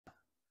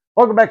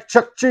Welcome back to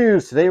Chuck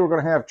Chews. Today we're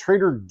going to have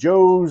Trader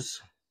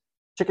Joe's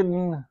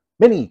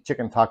mini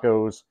chicken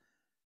tacos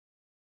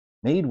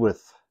made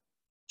with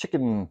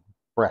chicken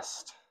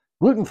breast,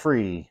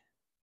 gluten-free.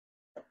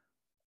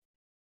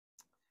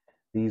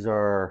 These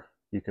are,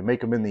 you can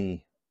make them in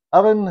the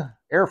oven,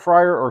 air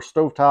fryer, or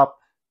stovetop.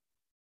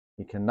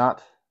 You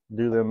cannot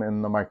do them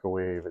in the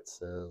microwave, it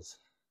says.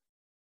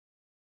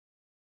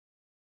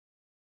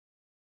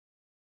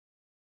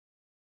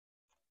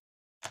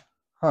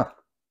 Huh.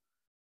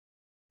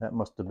 That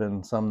must have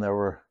been some that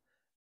were,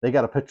 they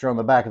got a picture on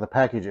the back of the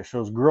package. It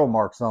shows grill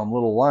marks on them,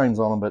 little lines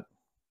on them, but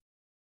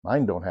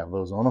mine don't have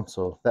those on them.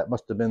 So that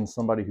must have been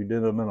somebody who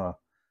did them in a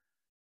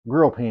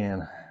grill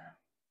pan.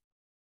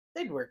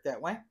 They'd work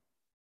that way.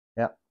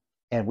 Yep.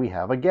 And we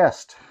have a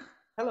guest.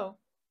 Hello.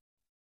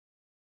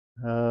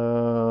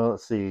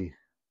 Let's see.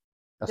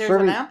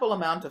 There's an ample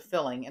amount of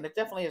filling, and it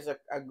definitely is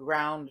a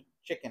ground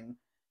chicken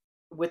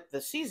with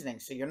the seasoning,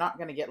 so you're not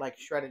going to get like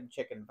shredded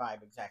chicken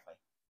vibe exactly.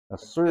 It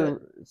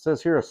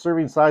says here a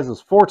serving size is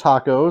 4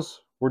 tacos.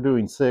 We're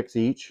doing 6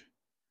 each.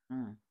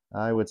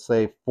 I would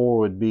say 4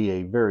 would be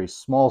a very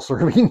small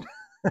serving.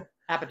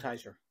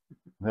 Appetizer.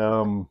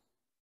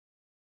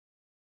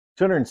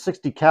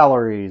 260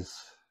 calories.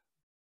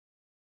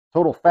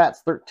 Total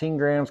fats 13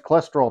 grams.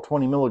 Cholesterol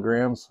 20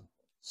 milligrams.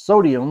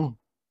 Sodium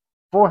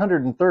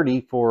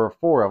 430 for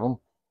 4 of them.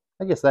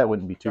 I guess that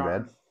wouldn't be too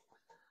bad.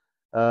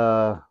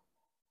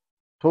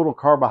 Total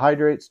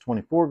carbohydrates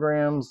 24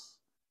 grams.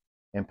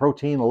 And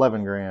protein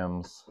 11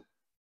 grams.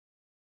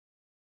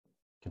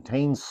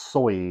 Contains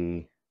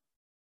soy.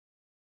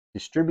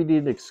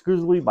 Distributed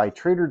exclusively by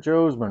Trader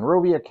Joe's,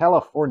 Monrovia,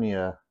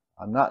 California.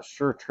 I'm not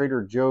sure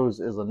Trader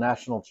Joe's is a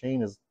national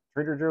chain. Is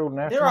Trader Joe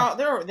national?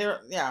 They're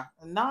yeah,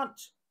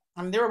 not.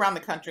 I mean, they're around the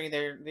country.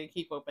 They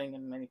keep opening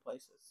in many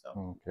places.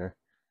 So okay.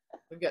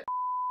 We've got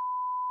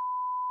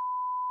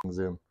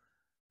in.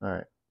 All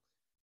right.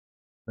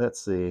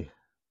 Let's see.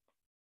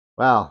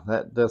 Wow,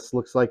 that just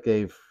looks like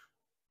they've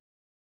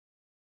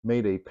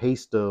made a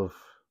paste of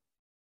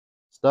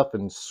stuff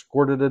and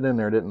squirted it in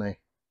there, didn't they?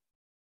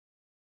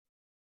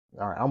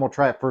 All right, I'm gonna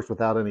try it first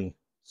without any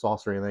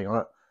sauce or anything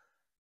on it.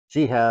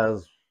 She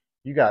has,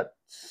 you got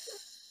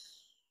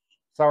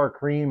sour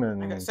cream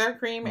and I got sour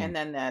cream and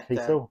then that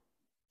queso.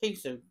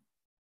 Queso.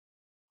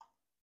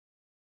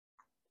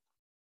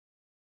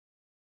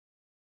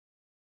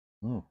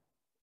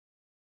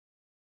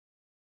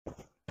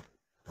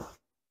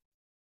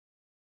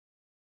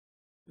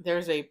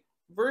 There's a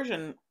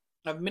version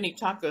of mini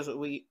tacos that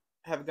we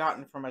have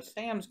gotten from a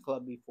Sam's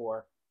Club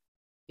before.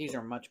 These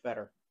are much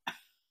better.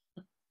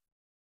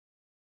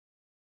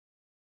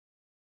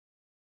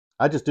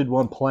 I just did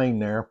one plain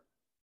there.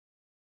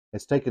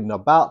 It's taken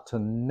about to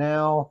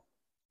now,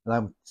 and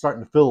I'm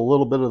starting to feel a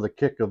little bit of the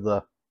kick of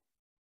the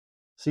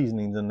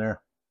seasonings in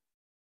there.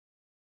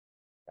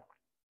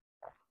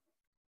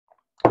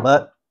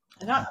 But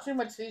not too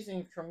much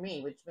seasoning for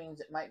me, which means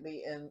it might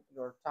be in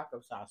your taco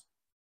sauce.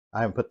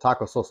 I haven't put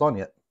taco sauce on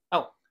yet.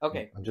 Oh,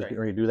 okay. I'm just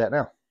getting ready to do that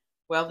now.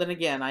 Well, then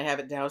again, I have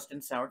it doused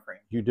in sour cream.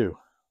 You do.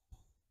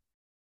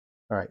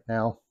 All right,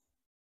 now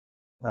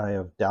I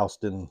have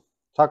doused in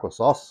taco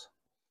sauce.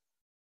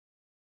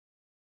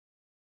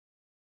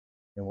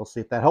 And we'll see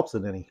if that helps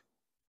it any.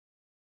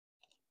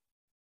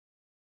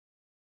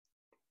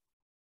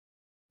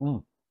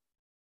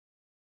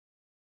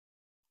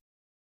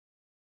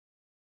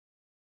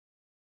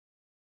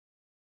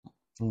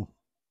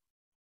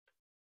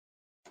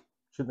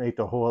 Shouldn't eat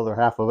the whole other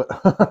half of it.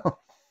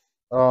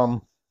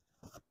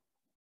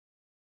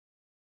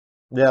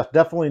 Yeah,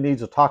 definitely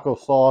needs a taco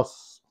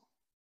sauce,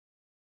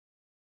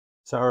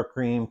 sour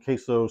cream,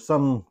 queso,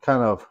 some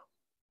kind of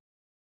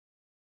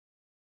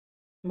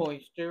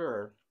moisture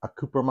or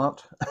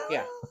accoutrement,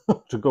 yeah,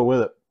 to go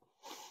with it.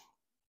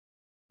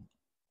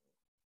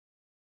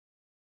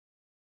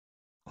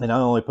 And I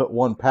only put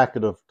 1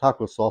 packet of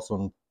taco sauce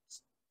on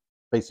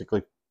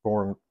basically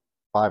 4 and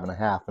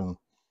 5.5, and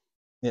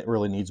it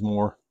really needs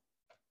more.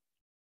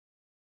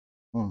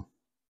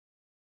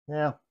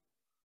 Yeah.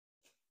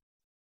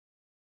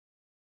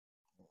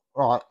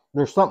 All right.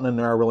 There's something in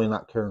there I'm really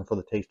not caring for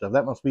the taste of.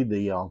 That must be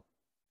the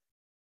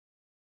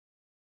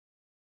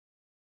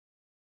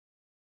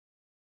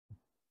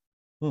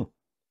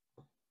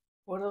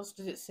What else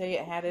did it say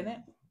it had in it?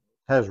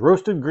 Has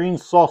roasted green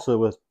salsa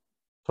with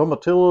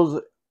tomatillos,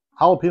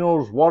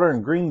 jalapenos, water,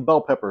 and green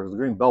bell peppers. The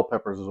green bell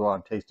peppers is what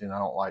I'm tasting. I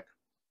don't like.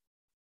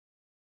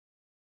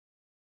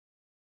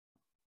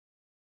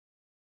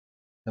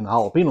 And the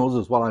jalapenos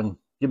is what I'm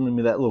giving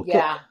me that little kick.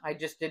 Yeah, I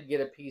just did get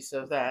a piece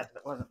of that.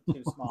 That wasn't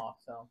too small,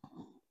 so.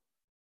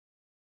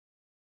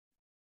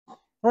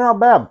 They're not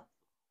bad.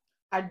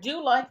 I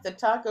do like the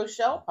taco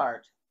shell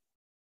part.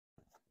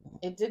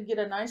 It did get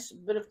a nice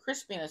bit of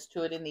crispiness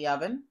to it in the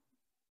oven.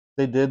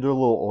 They did. They're a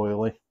little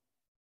oily.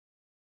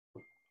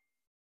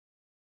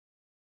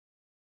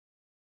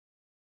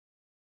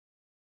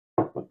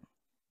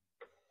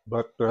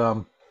 But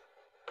if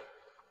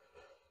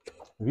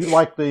you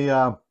like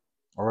the,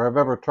 or have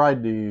ever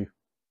tried the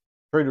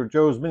Trader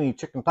Joe's mini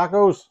chicken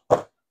tacos,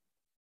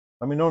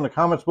 let me know in the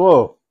comments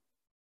below.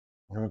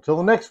 Until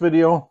the next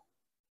video.